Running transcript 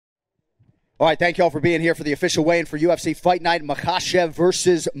All right, thank you all for being here for the official weigh-in for UFC Fight Night. Makhachev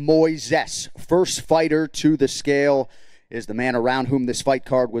versus Moisés. First fighter to the scale is the man around whom this fight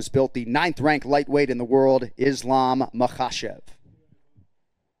card was built, the 9th-ranked lightweight in the world, Islam Makhachev.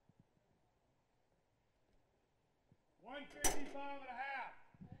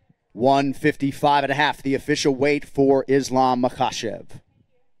 155.5, the official weight for Islam Makhachev.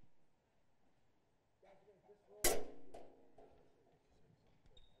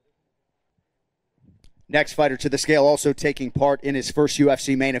 Next fighter to the scale, also taking part in his first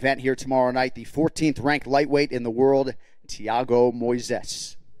UFC main event here tomorrow night, the 14th-ranked lightweight in the world, Thiago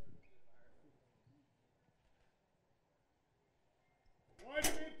Moisés.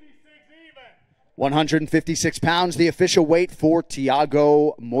 156 pounds, the official weight for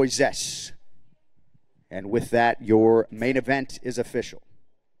Thiago Moisés. And with that, your main event is official.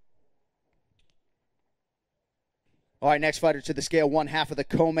 All right, next fighter to the scale, one half of the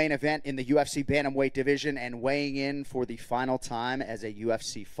co-main event in the UFC bantamweight division, and weighing in for the final time as a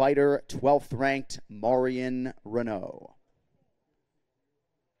UFC fighter, 12th-ranked Marion Renault.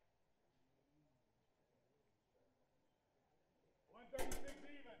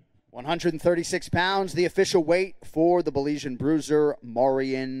 136 pounds, the official weight for the Belizean bruiser,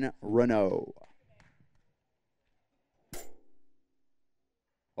 Marion Renault.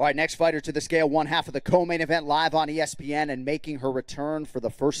 All right, next fighter to the scale, one half of the co-main event, live on ESPN, and making her return for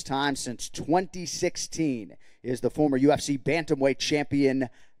the first time since 2016 is the former UFC bantamweight champion,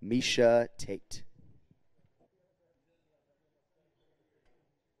 Miesha Tate.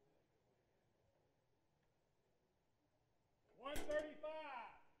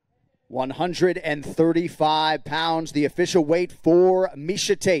 135 pounds, the official weight for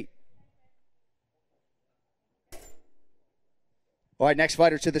Miesha Tate. All right, next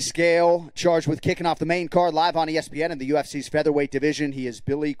fighter to the scale, charged with kicking off the main card, live on ESPN in the UFC's featherweight division. He is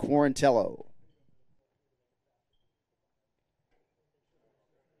Billy Quarantillo.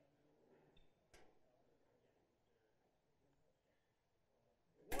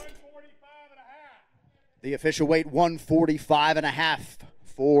 145.5. The official weight, 145.5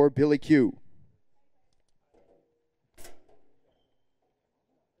 for Billy Q.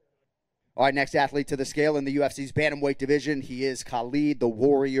 All right, next athlete to the scale in the UFC's bantamweight division. He is Khalid the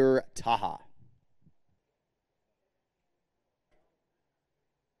Warrior Taha.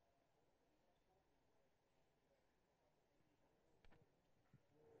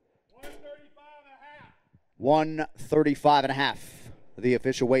 135.5. The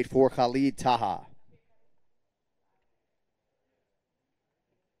official weight for Khalid Taha.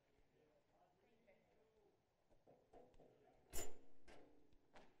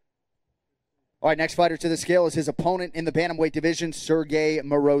 All right, next fighter to the scale is his opponent in the bantamweight division, Sergey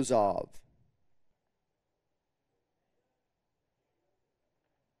Morozov.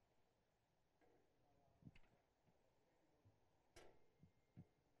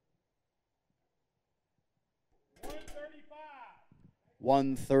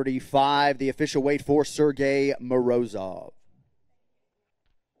 135, the official weight for Sergey Morozov.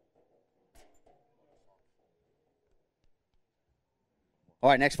 All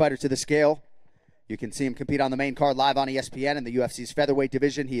right, next fighter to the scale. You can see him compete on the main card live on ESPN in the UFC's featherweight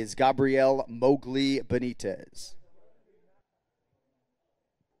division. He is Gabriel Mowgli Benitez.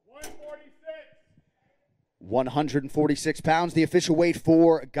 146 pounds, the official weight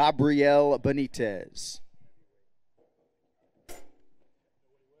for Gabriel Benitez.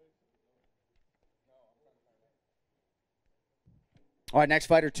 All right, next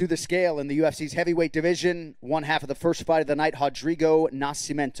fighter to the scale in the UFC's heavyweight division. One half of the first fight of the night, Rodrigo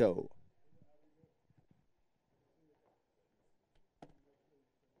Nascimento.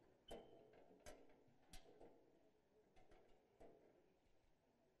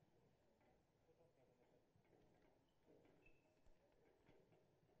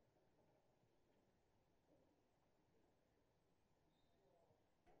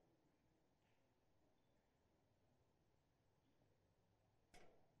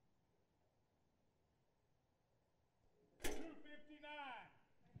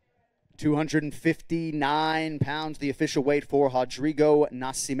 259 pounds, the official weight for Rodrigo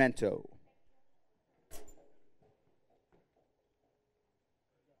Nascimento.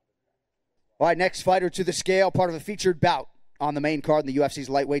 All right, next fighter to the scale, part of a featured bout on the main card in the UFC's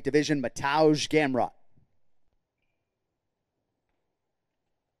lightweight division, Mateusz Gamrot.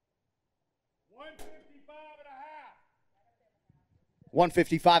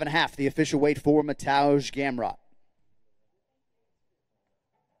 155.5, the official weight for Mateusz Gamrot.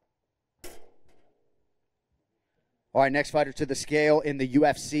 All right, next fighter to the scale in the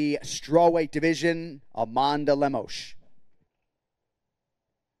UFC strawweight division, Amanda Lemos.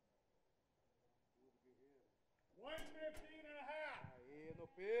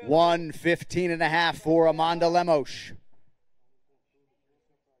 115.5 for Amanda Lemos.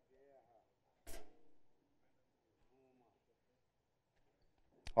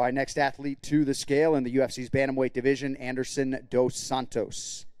 All right, next athlete to the scale in the UFC's bantamweight division, Anderson dos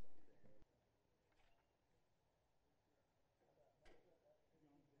Santos.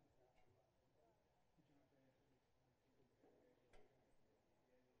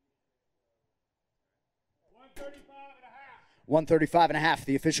 $135.5,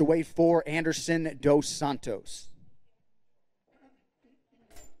 the official weight for Anderson dos Santos.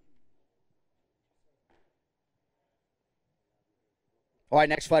 All right,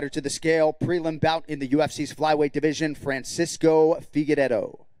 next fighter to the scale, prelim bout in the UFC's flyweight division, Francisco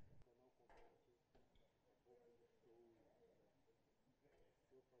Figueiredo.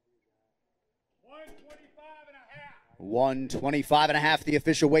 $125.5, the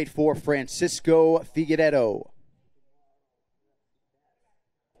official weight for Francisco Figueiredo.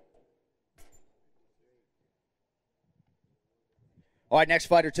 All right, next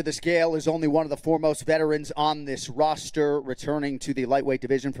fighter to the scale is only one of the foremost veterans on this roster, returning to the lightweight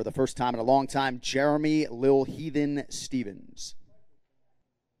division for the first time in a long time, Jeremy Lil Heathen Stevens.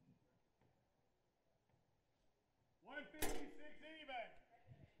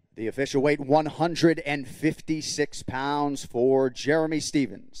 The official weight, 156 pounds for Jeremy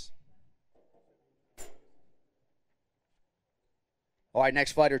Stevens. All right,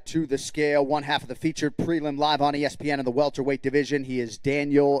 next fighter to the scale, one half of the featured prelim live on ESPN in the welterweight division. He is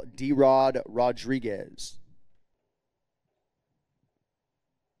Daniel D-Rod Rodriguez.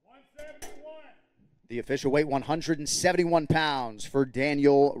 171. The official weight, 171 pounds for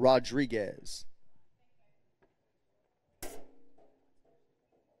Daniel Rodriguez.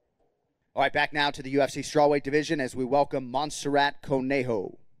 All right, back now to the UFC strawweight division as we welcome Montserrat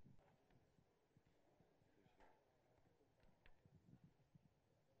Conejo.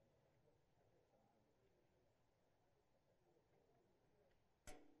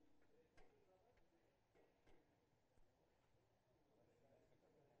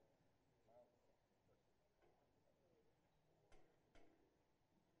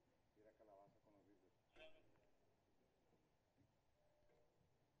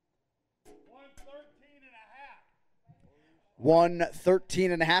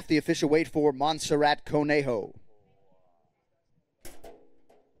 $113.5, the official weight for Montserrat Conejo.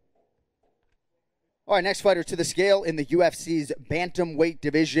 All right, next fighter to the scale in the UFC's bantamweight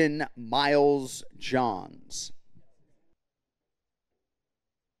division, Miles Johns.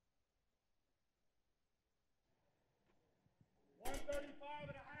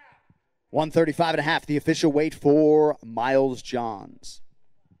 $135.5, the official weight for Miles Johns.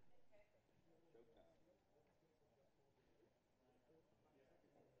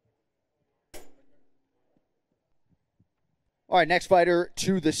 All right, next fighter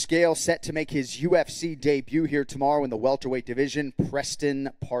to the scale, set to make his UFC debut here tomorrow in the welterweight division, Preston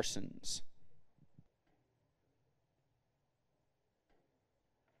Parsons.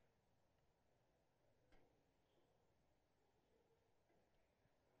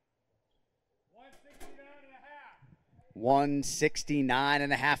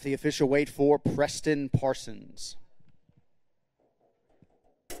 $169.5, the official weight for Preston Parsons.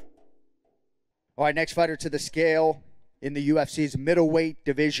 All right, next fighter to the scale in the UFC's middleweight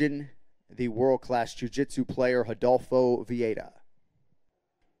division, the world-class jiu-jitsu player, Rodolfo Vieira.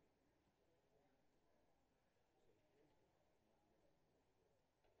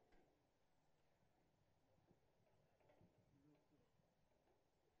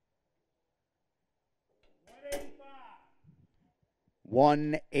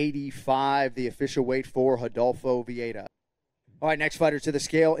 $185, the official weight for Rodolfo Vieira. All right, next fighter to the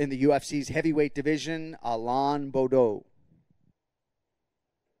scale in the UFC's heavyweight division, Alain Baudot.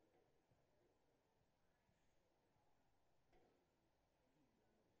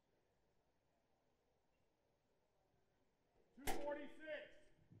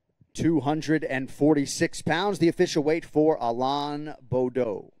 £246, the official weight for Alain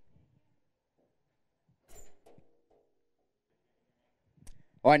Baudot.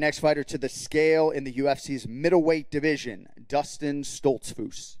 All right, next fighter to the scale in the UFC's middleweight division, Dustin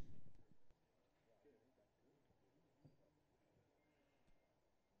Stoltzfus.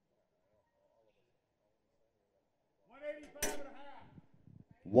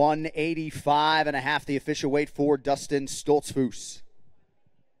 $185.5, the official weight for Dustin Stoltzfus.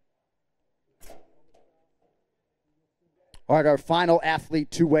 All right, our final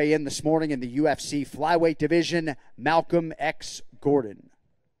athlete to weigh in this morning in the UFC flyweight division, Malcolm X. Gordon.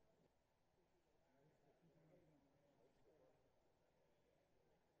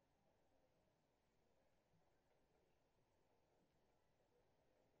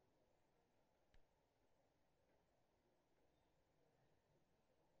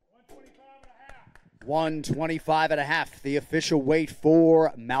 125 and a half, the official weight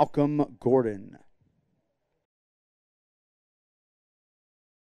for Malcolm Gordon.